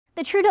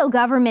The Trudeau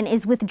government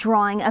is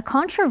withdrawing a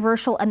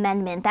controversial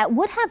amendment that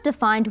would have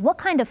defined what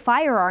kind of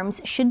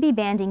firearms should be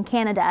banned in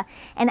Canada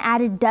and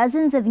added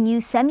dozens of new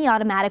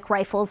semi-automatic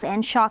rifles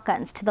and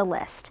shotguns to the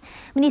list.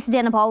 Manisa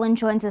Danabalan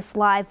joins us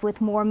live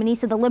with more.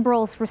 Manisa, the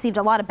Liberals received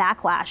a lot of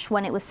backlash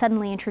when it was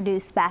suddenly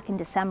introduced back in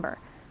December.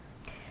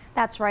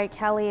 That's right,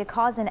 Kelly. It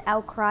caused an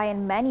outcry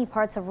in many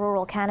parts of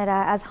rural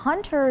Canada as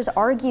hunters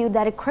argued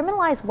that it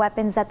criminalized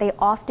weapons that they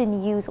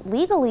often use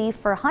legally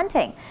for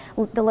hunting.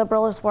 The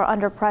Liberals were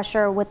under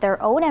pressure with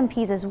their own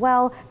MPs as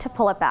well to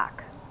pull it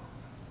back.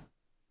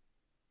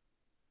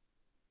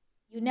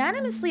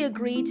 Unanimously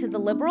agreed to the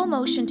Liberal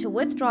motion to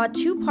withdraw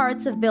two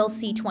parts of Bill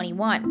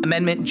C-21.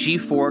 Amendment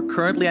G4,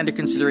 currently under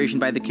consideration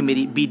by the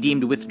committee, be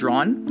deemed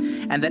withdrawn,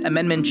 and that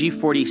Amendment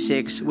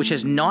G46, which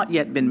has not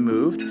yet been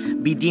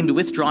moved, be deemed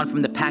withdrawn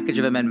from the package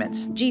of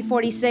amendments.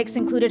 G46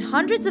 included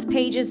hundreds of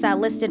pages that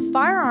listed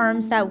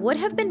firearms that would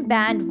have been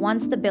banned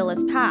once the bill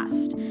is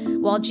passed,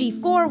 while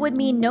G4 would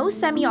mean no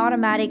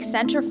semi-automatic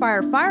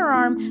center-fire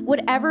firearm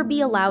would ever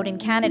be allowed in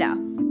Canada.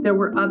 There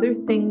were other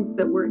things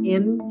that were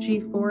in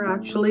G4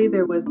 actually.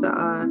 There was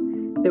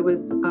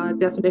a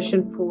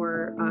definition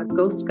for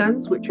ghost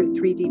guns, which are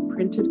 3D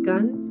printed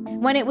guns.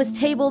 When it was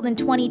tabled in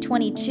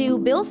 2022,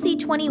 Bill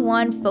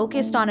C-21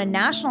 focused on a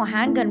national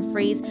handgun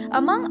freeze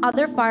among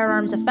other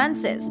firearms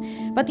offenses.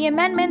 But the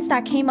amendments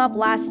that came up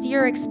last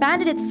year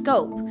expanded its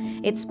scope.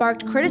 It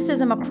sparked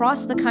criticism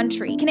across the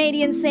country.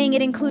 Canadians saying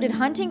it included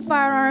hunting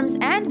firearms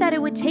and that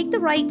it would take the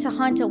right to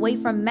hunt away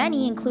from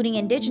many, including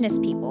Indigenous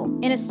people.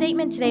 In a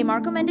statement today,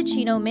 Marco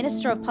Mendicino,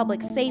 Minister of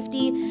Public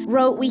Safety,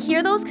 wrote, "We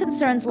hear those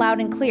concerns loud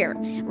and clear,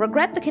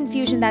 regret the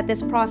confusion that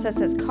this process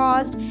has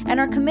caused, and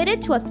are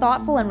committed to a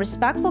thoughtful and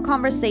respectful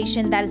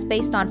conversation that is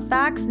based on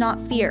facts, not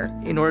fear."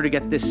 In order to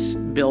get this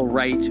bill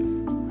right,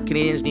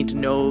 Canadians need to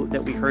know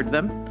that we heard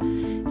them,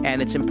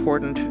 and it's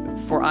important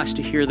for us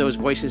to hear those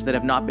voices that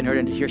have not been heard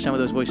and to hear some of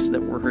those voices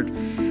that were heard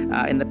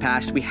in the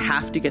past. We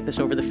have to get this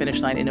over the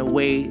finish line in a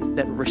way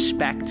that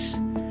respects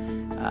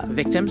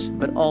victims,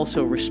 but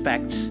also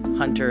respects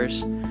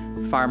hunters,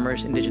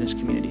 farmers, Indigenous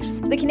communities.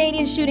 The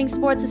Canadian Shooting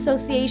Sports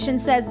Association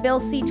says Bill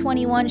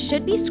C-21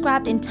 should be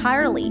scrapped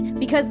entirely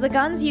because the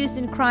guns used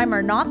in crime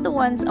are not the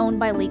ones owned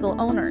by legal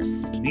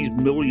owners. These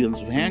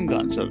millions of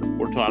handguns that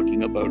we're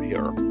talking about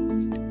here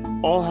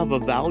all have a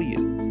value.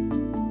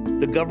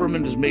 The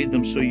government has made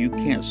them so you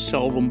can't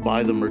sell them,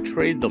 buy them, or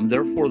trade them.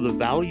 Therefore, the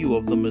value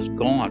of them is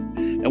gone.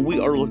 And we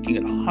are looking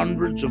at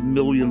hundreds of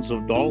millions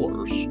of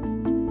dollars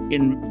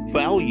in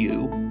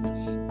value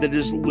that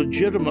is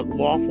legitimate,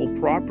 lawful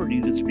property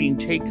that's being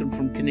taken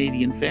from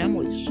Canadian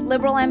families.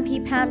 Liberal MP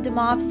Pam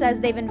Demoff says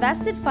they've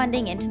invested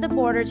funding into the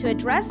border to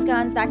address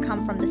guns that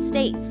come from the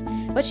States.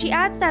 But she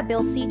adds that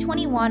Bill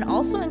C-21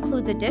 also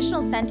includes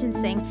additional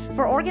sentencing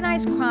for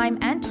organized crime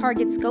and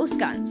targets ghost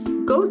guns.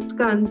 Ghost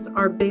guns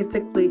are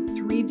basically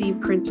 3D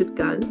printed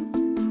guns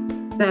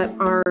that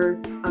are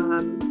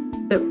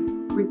that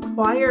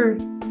require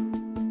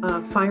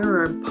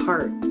firearm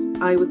parts.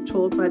 I was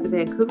told by the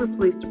Vancouver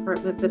Police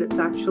Department that it's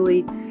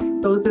actually,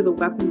 those are the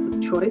weapons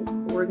of choice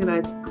for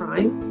organized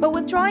crime. But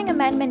withdrawing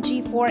Amendment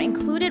G4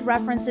 included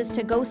references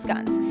to ghost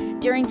guns.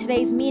 During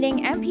today's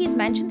meeting, MPs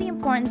mentioned the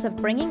importance of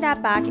bringing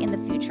that back in the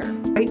future.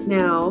 Right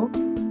now,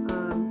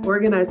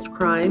 organized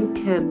crime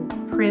can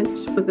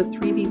print with a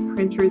 3D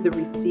printer the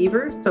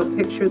receiver. So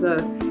picture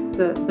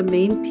the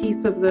main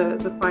piece of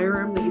the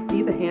firearm that you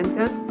see, the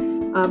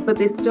handgun, but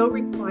they still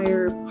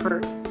require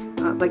parts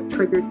like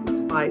triggers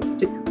and slides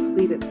to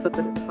complete it so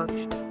that it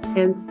functions.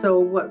 And so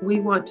what we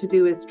want to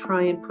do is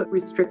try and put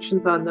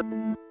restrictions on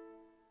them.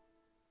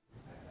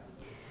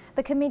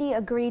 The committee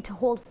agreed to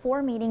hold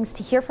 4 meetings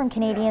to hear from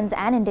Canadians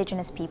and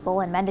Indigenous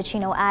people, and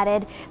Mendicino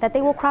added that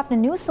they will craft a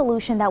new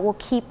solution that will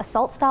keep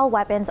assault-style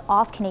weapons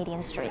off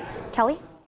Canadian streets. Kelly?